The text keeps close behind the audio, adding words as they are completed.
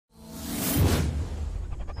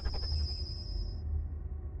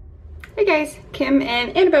Hey guys, Kim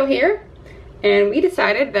and Annabelle here, and we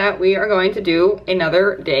decided that we are going to do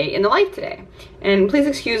another day in the life today. And please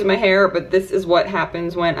excuse my hair, but this is what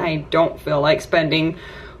happens when I don't feel like spending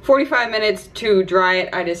 45 minutes to dry it.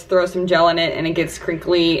 I just throw some gel in it and it gets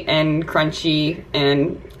crinkly and crunchy,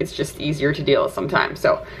 and it's just easier to deal with sometimes.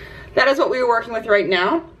 So that is what we were working with right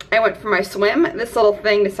now. I went for my swim. This little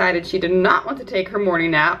thing decided she did not want to take her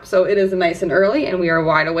morning nap, so it is nice and early and we are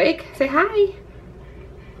wide awake. Say hi.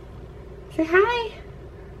 Say hi.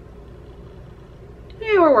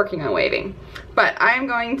 Yeah, we're working on waving. But I'm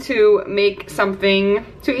going to make something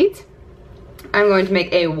to eat. I'm going to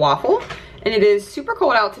make a waffle. And it is super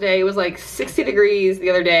cold out today. It was like 60 degrees the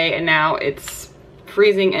other day and now it's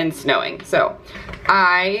freezing and snowing. So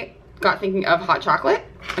I got thinking of hot chocolate.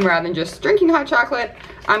 And rather than just drinking hot chocolate,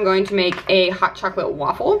 I'm going to make a hot chocolate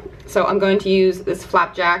waffle. So I'm going to use this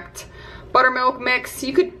flapjacked buttermilk mix.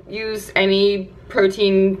 You could use any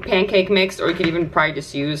protein pancake mix, or you could even probably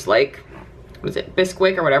just use like, what is it,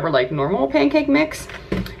 Bisquick or whatever, like normal pancake mix.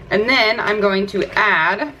 And then I'm going to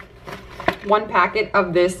add 1 packet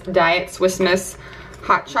of this Diet Swiss Miss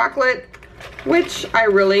hot chocolate, which I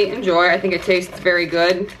really enjoy. I think it tastes very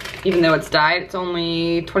good, even though it's diet. It's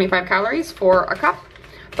only 25 calories for a cup.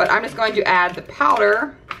 But I'm just going to add the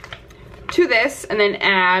powder to this and then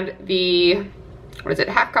add the, what is it,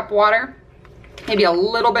 ½ cup water. Maybe a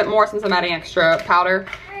little bit more since I'm adding extra powder.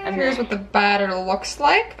 And here's what the batter looks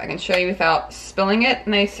like. I can show you without spilling it.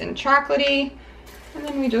 Nice and chocolatey. And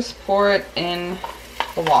then we just pour it in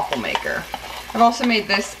the waffle maker. I've also made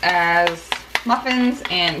this as muffins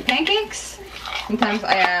and pancakes. Sometimes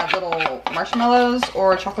I add little marshmallows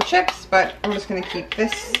or chocolate chips, but I'm just gonna keep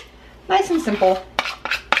this nice and simple.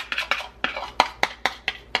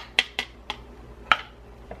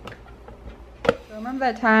 Remember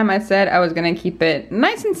that time I said I was gonna keep it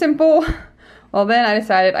nice and simple? Well, then I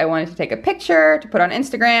decided I wanted to take a picture to put on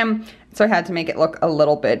Instagram, so I had to make it look a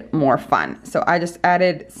little bit more fun. So I just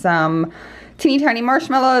added some teeny tiny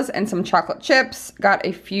marshmallows and some chocolate chips, got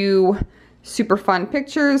a few super fun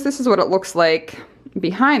pictures. This is what it looks like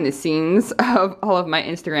behind the scenes of all of my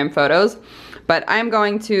Instagram photos. But I'm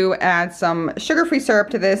going to add some sugar-free syrup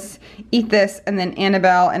to this, eat this, and then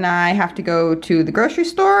Annabelle and I have to go to the grocery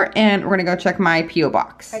store and we're gonna go check my P.O.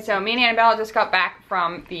 box. Okay, so me and Annabelle just got back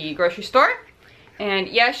from the grocery store. And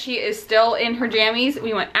yes, she is still in her jammies.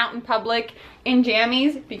 We went out in public in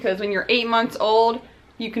jammies because when you're 8 months old,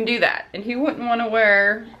 you can do that. And who wouldn't wanna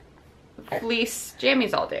wear fleece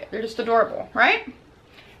jammies all day? They're just adorable, right?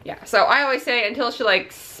 Yeah, so I always say until she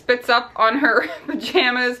like spits up on her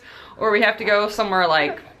pajamas or we have to go somewhere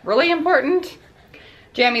like really important,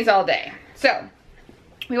 jammies all day. So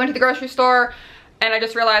we went to the grocery store and I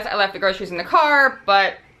just realized I left the groceries in the car,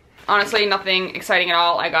 but honestly nothing exciting at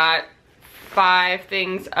all. I got 5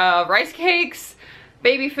 things of rice cakes,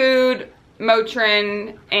 baby food,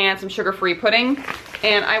 Motrin, and some sugar-free pudding.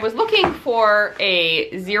 And I was looking for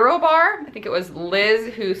a zero bar. I think it was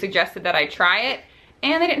Liz who suggested that I try it,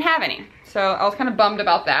 and they didn't have any. So I was kind of bummed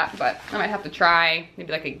about that, but I might have to try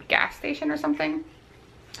maybe like a gas station or something.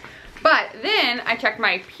 But then I checked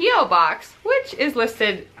my P.O. box, which is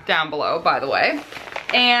listed down below, by the way,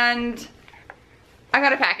 and I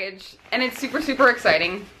got a package, and it's super, super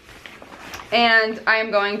exciting. And I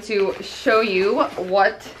am going to show you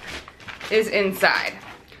what is inside.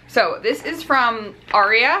 So this is from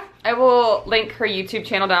Aria. I will link her YouTube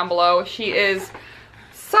channel down below. She is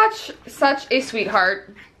such a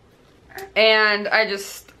sweetheart. And I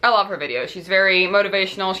love her videos. She's very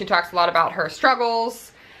motivational. She talks a lot about her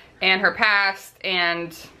struggles and her past,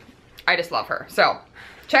 and I just love her. So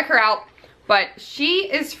check her out. But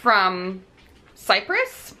she is from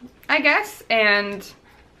Cyprus, I guess, and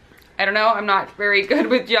I don't know, I'm not very good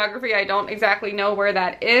with geography. I don't exactly know where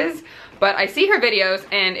that is, but I see her videos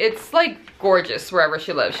and it's like gorgeous wherever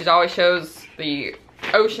she lives. She always shows the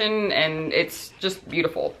ocean and it's just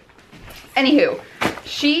beautiful. Anywho,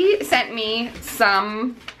 she sent me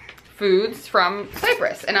some foods from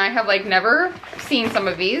Cyprus and I have like never seen some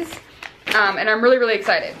of these and I'm really, really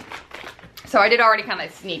excited. So I did already kind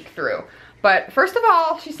of sneak through, but first of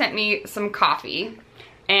all, she sent me some coffee.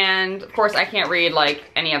 And of course I can't read like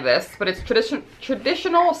any of this, but it's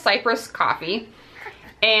traditional Cyprus coffee.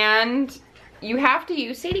 And you have to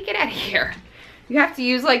use, Sadie, get out of here. You have to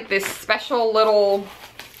use like this special little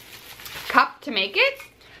cup to make it.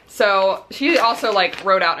 So she also like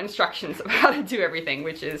wrote out instructions of how to do everything,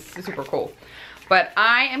 which is super cool. But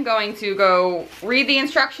I am going to go read the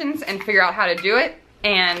instructions and figure out how to do it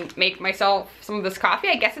and make myself some of this coffee.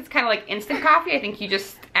 I guess it's kind of like instant coffee. I think you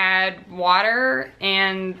just add water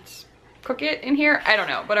and cook it in here. I don't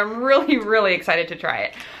know, but I'm really, really excited to try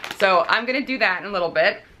it. So I'm gonna do that in a little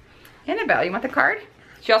bit. Annabelle, you want the card?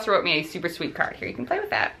 She also wrote me a super sweet card. Here, you can play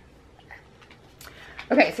with that.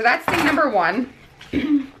 Okay, so that's thing number one.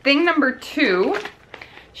 Thing number two,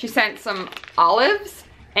 she sent some olives,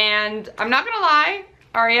 and I'm not gonna lie,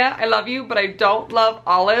 Aria, I love you, but I don't love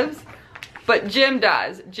olives, but Jim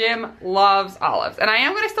does. Jim loves olives, and I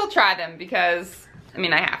am gonna still try them because, I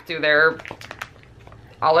mean, I have to. They're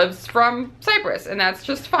olives from Cyprus, and that's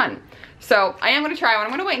just fun. So I am gonna try one.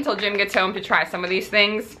 I'm gonna wait until Jim gets home to try some of these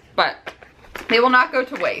things, but they will not go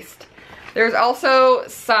to waste. There's also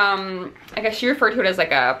some, I guess she referred to it as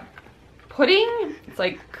like a pudding. It's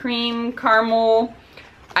like cream, caramel.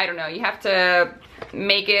 I don't know, you have to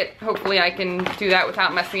make it. Hopefully I can do that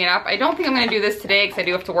without messing it up. I don't think I'm gonna do this today because I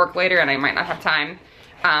do have to work later and I might not have time.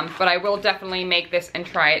 But I will definitely make this and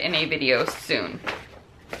try it in a video soon.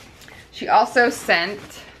 She also sent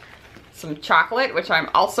some chocolate, which I'm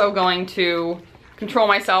also going to control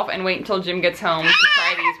myself and wait until Jim gets home to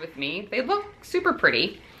try these with me. They look super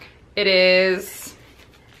pretty. It is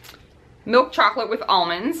milk chocolate with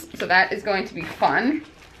almonds, so that is going to be fun.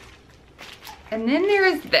 And then there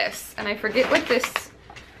is this, and I forget what this,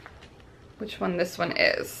 which one this one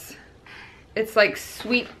is. It's like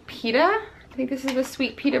sweet pita. I think this is the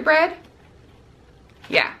sweet pita bread.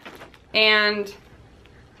 Yeah, and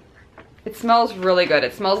it smells really good.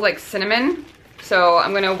 It smells like cinnamon. So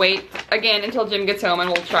I'm gonna wait again until Jim gets home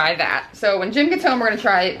and we'll try that. So when Jim gets home, we're gonna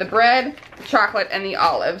try the bread, the chocolate, and the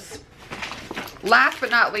olives. Last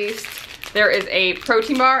but not least, there is a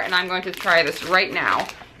protein bar, and I'm going to try this right now.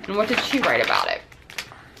 And what did she write about it?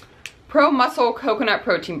 Pro Muscle Coconut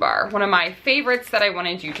Protein Bar, one of my favorites that I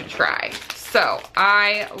wanted you to try. So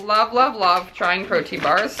I love, love, love trying protein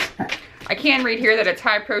bars. I can read here that it's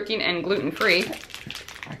high protein and gluten-free.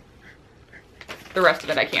 The rest of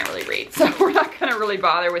it I can't really read, so we're not gonna really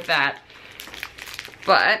bother with that.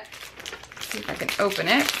 But, let's see if I can open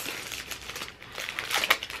it.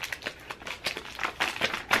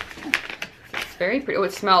 It's very pretty. Oh,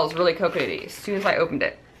 it smells really coconutty as soon as I opened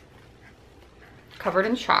it. Covered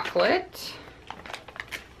in chocolate.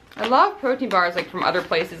 I love protein bars like from other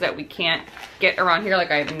places that we can't get around here.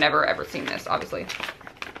 Like I've never ever seen this, obviously.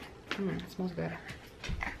 It smells good.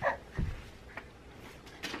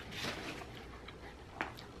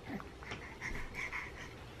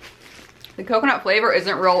 The coconut flavor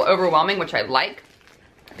isn't real overwhelming, which I like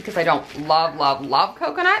because I don't love, love, love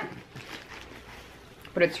coconut.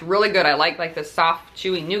 But it's really good. I like the soft,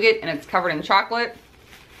 chewy nougat, and it's covered in chocolate.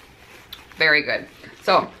 Very good.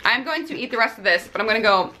 So I'm going to eat the rest of this, but I'm gonna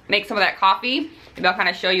go make some of that coffee. Maybe I'll kind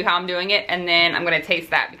of show you how I'm doing it, and then I'm gonna taste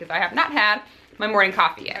that because I have not had my morning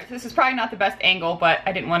coffee yet. This is probably not the best angle, but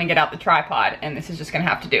I didn't want to get out the tripod, and this is just gonna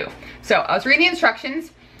have to do. So I was reading the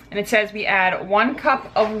instructions, and it says we add 1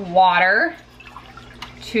 cup of water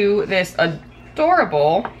to this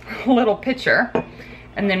adorable little pitcher,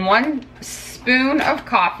 and then 1 spoon of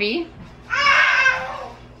coffee,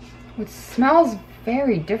 which smells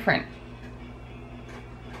very different.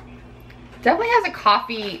 Definitely has a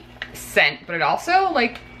coffee scent, but it also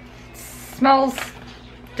like smells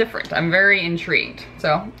different. I'm very intrigued.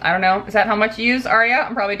 So I don't know, is that how much you use, Aria?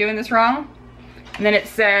 I'm probably doing this wrong. And then it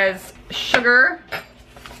says sugar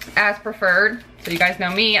as preferred. So you guys know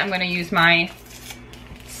me, I'm gonna use my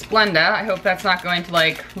Splenda. I hope that's not going to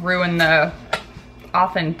like ruin the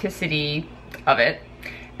authenticity of it.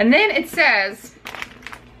 And then it says,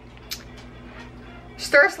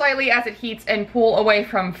 stir slightly as it heats and pull away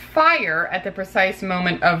from fire at the precise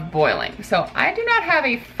moment of boiling. So I do not have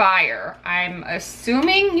a fire. I'm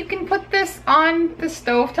assuming you can put this on the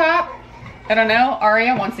stovetop. I don't know,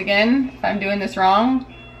 Aria, once again, if I'm doing this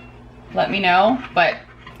wrong, let me know. But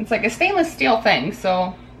it's like a stainless steel thing,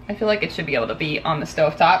 so I feel like it should be able to be on the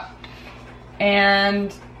stovetop.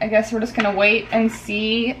 And I guess we're just gonna wait and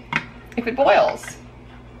see if it boils.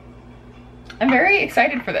 I'm very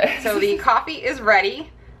excited for this. So the coffee is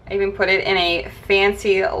ready. I even put it in a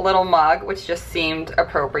fancy little mug, which just seemed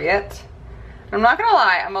appropriate. I'm not gonna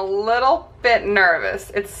lie, I'm a little bit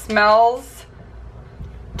nervous. It smells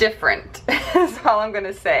different, is all I'm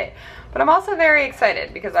gonna say. But I'm also very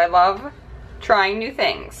excited because I love trying new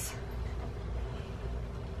things.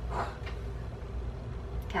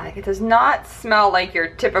 Yeah, like it does not smell like your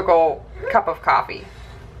typical cup of coffee.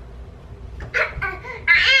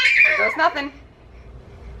 There goes nothing.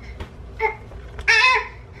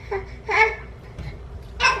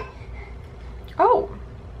 Oh.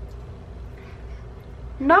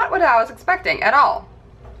 Not what I was expecting at all.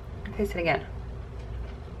 Taste it again.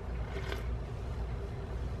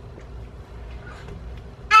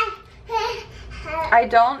 I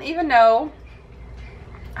don't even know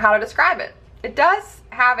how to describe it. It does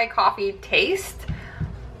have a coffee taste,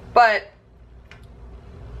 but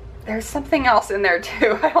there's something else in there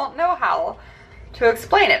too. I don't know how to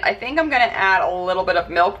explain it. I think I'm gonna add a little bit of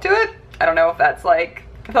milk to it. I don't know if that's like,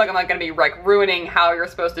 I feel like I'm not gonna be like ruining how you're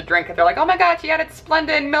supposed to drink it. They're like, oh my god, she added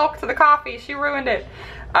Splendid milk to the coffee, she ruined it.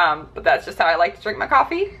 But that's just how I like to drink my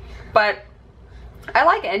coffee. But I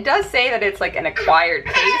like it. It does say that it's like an acquired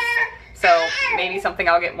taste, so maybe something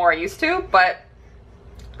I'll get more used to, but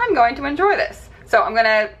I'm going to enjoy this. So I'm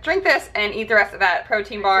gonna drink this and eat the rest of that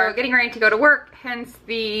protein bar. So getting ready to go to work, hence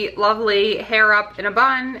the lovely hair up in a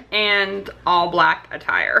bun and all black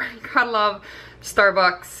attire. Gotta love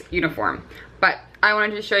Starbucks uniform. But I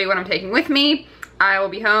wanted to show you what I'm taking with me. I will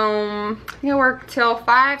be home, I think I work till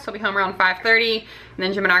 5, so I'll be home around 5:30. And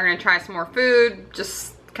then Jim and I are gonna try some more food,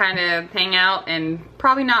 just kind of hang out and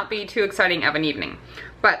probably not be too exciting of an evening.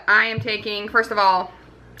 But I am taking, first of all,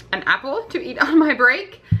 an apple to eat on my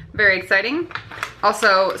break. Very exciting.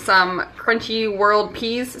 Also some Crunchy World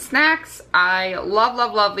Peas snacks. I love,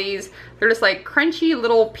 love, love these. They're just like crunchy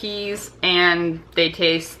little peas and they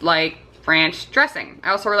taste like ranch dressing.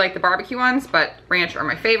 I also really like the barbecue ones, but ranch are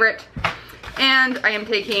my favorite. And I am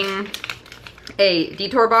taking a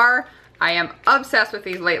Detour bar. I am obsessed with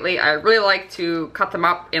these lately. I really like to cut them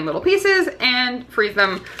up in little pieces and freeze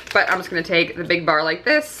them, but I'm just gonna take the big bar like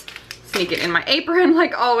this, sneak it in my apron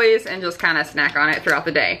like always, and just kind of snack on it throughout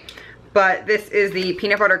the day. But this is the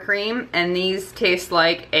peanut butter cream, and these taste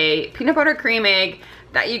like a peanut butter cream egg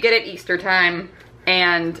that you get at Easter time,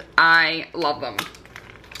 and I love them.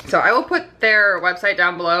 So I will put their website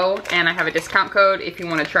down below, and I have a discount code if you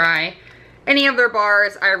want to try any of their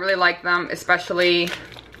bars. I really like them, especially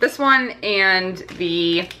this one, and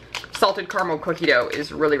the salted caramel cookie dough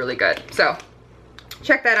is really, really good. So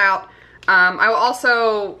check that out. I will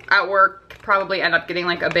also, at work, probably end up getting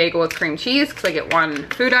like a bagel with cream cheese because I get one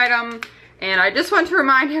food item. And I just want to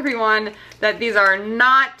remind everyone that these are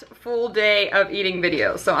not full day of eating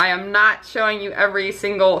videos. So I am not showing you every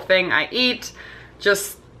single thing I eat,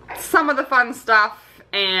 just some of the fun stuff.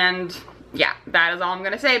 And yeah, that is all I'm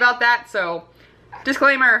gonna say about that. So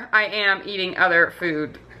disclaimer, I am eating other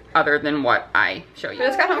food other than what I show you. We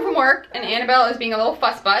just got home from work and Annabelle is being a little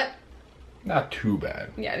fuss butt. Not too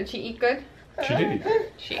bad. Yeah, did she eat good? She did eat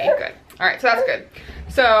good. She ate good. All right, so that's good.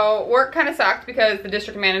 So work kind of sucked because the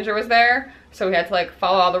district manager was there. So we had to like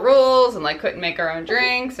follow all the rules and like couldn't make our own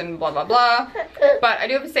drinks and blah, blah, blah. But I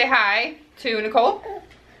do have to say hi to Nicole.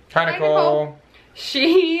 Hi, Nicole.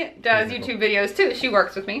 She does YouTube videos too. She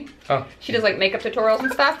works with me. Oh. She does like makeup tutorials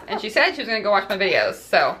and stuff. And she said she was gonna go watch my videos.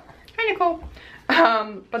 So, hi Nicole.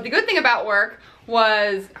 But the good thing about work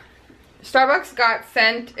was Starbucks got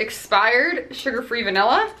sent expired sugar-free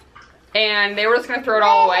vanilla, and they were just gonna throw it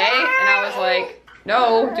all away, and I was like,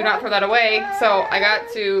 no, do not throw that away. So I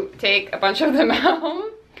got to take a bunch of them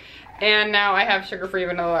home, and now I have sugar-free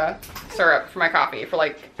vanilla syrup for my coffee for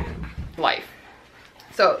like life.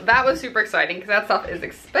 So that was super exciting because that stuff is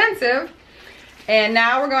expensive. And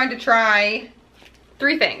now we're going to try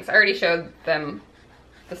 3 things. I already showed them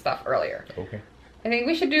the stuff earlier. Okay. I think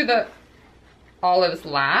we should do the olives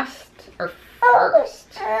last or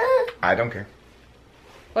first. I don't care.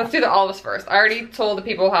 Let's do the olives first. I already told the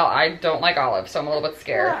people how I don't like olives, so I'm a little bit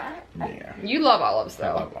scared. Yeah. You love olives though.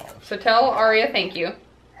 I love olives. So tell Aria thank you.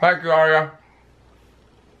 Thank you, Aria.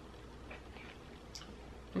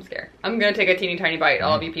 I'm scared. I'm gonna take a teeny tiny bite.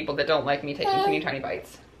 All of you people that don't like me taking teeny tiny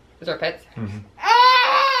bites. Those are pets.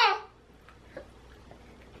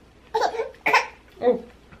 Oh.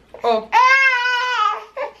 Oh.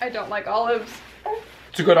 I don't like olives.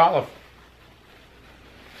 It's a good olive.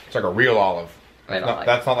 It's like a real olive.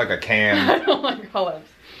 That's not like a can. I don't like olives.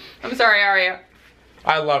 I'm sorry, Aria.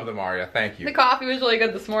 I love them, Aria. Thank you. The coffee was really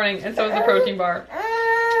good this morning, and so was the protein bar.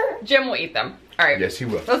 Jim will eat them. All right. Yes, he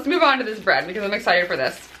will. Let's move on to this bread because I'm excited for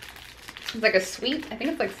this. It's like a sweet, I think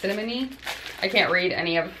it's like cinnamony. I can't read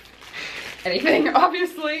anything,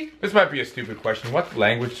 obviously. This might be a stupid question. What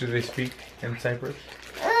language do they speak in Cyprus?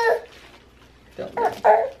 Don't know.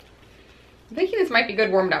 I'm thinking this might be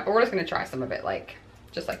good warmed up, but we're just gonna try some of it like,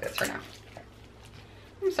 just like this for now.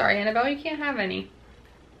 I'm sorry, Annabelle, you can't have any.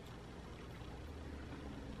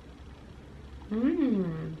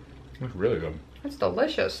 Mmm. It's really good. That's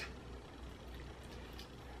delicious.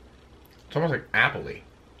 It's almost like apple-y.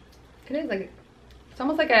 It is like, it's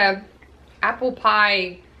almost like a apple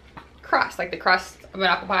pie crust, like the crust of an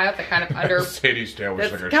apple pie that's like kind of under, Sadie's tail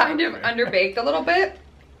was that's like kind of underbaked a little bit.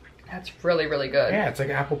 That's really, really good. Yeah, it's like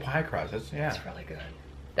apple pie crust. It's really good.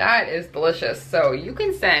 That is delicious. So you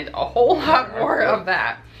can send a whole lot more of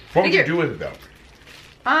that. What would you do with it though?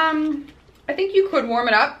 I think you could warm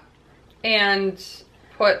it up and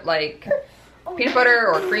put like peanut butter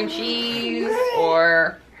or cream cheese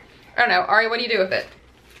or, I don't know. Aria, what do you do with it?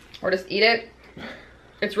 Or just eat it?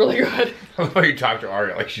 It's really good. I love how you talk to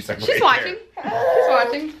Aria like she's like she's watching. She's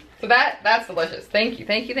watching. So that's delicious. Thank you,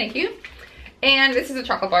 thank you, thank you. And this is a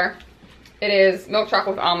chocolate bar. It is milk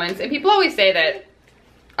chocolate with almonds. And people always say that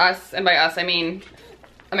us, and by us I mean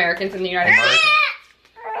Americans in the United States,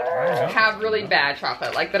 have really bad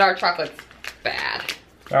chocolate. Like that our chocolate's bad.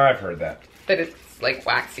 Oh, I've heard that. That it's like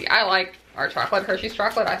waxy. I like our chocolate. Hershey's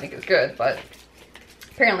chocolate I think is good, but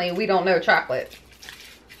apparently we don't know chocolate.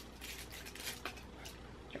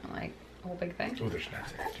 Like a whole big thing. Oh, there's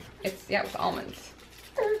nuts in it too. It's, yeah, with almonds.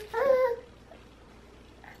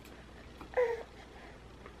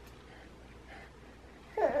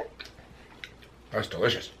 That's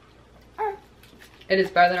delicious. It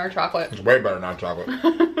is better than our chocolate. It's way better than our chocolate.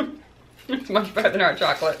 It's much better than our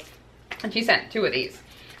chocolate. And she sent 2 of these.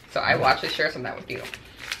 So I will actually share some of that with you.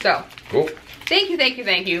 So. Cool. Thank you, thank you,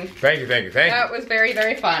 thank you. Thank you, thank you, thank you. That was very,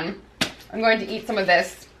 very fun. I'm going to eat some of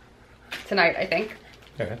this tonight, I think.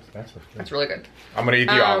 Yeah, that's really good. I'm going to eat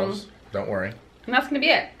the olives. Don't worry. And that's going to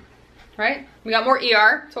be it. Right? We got more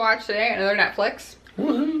ER to watch today. Another Netflix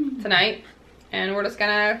tonight. And we're just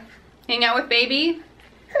going to hang out with baby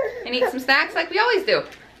and eat some snacks like we always do.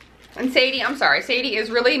 And Sadie, I'm sorry, Sadie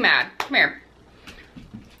is really mad. Come here.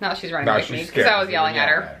 Now she's running away from me because I was yelling at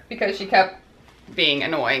her because she kept being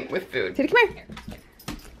annoying with food. Sadie, come here.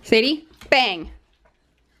 Sadie, bang.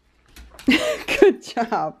 Good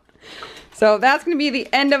job. So that's going to be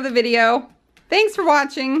the end of the video. Thanks for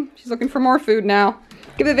watching. She's looking for more food now.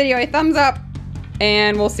 Give the video a thumbs up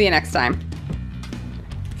and we'll see you next time.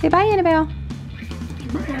 Say bye, Annabelle.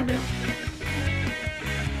 Bye, Annabelle.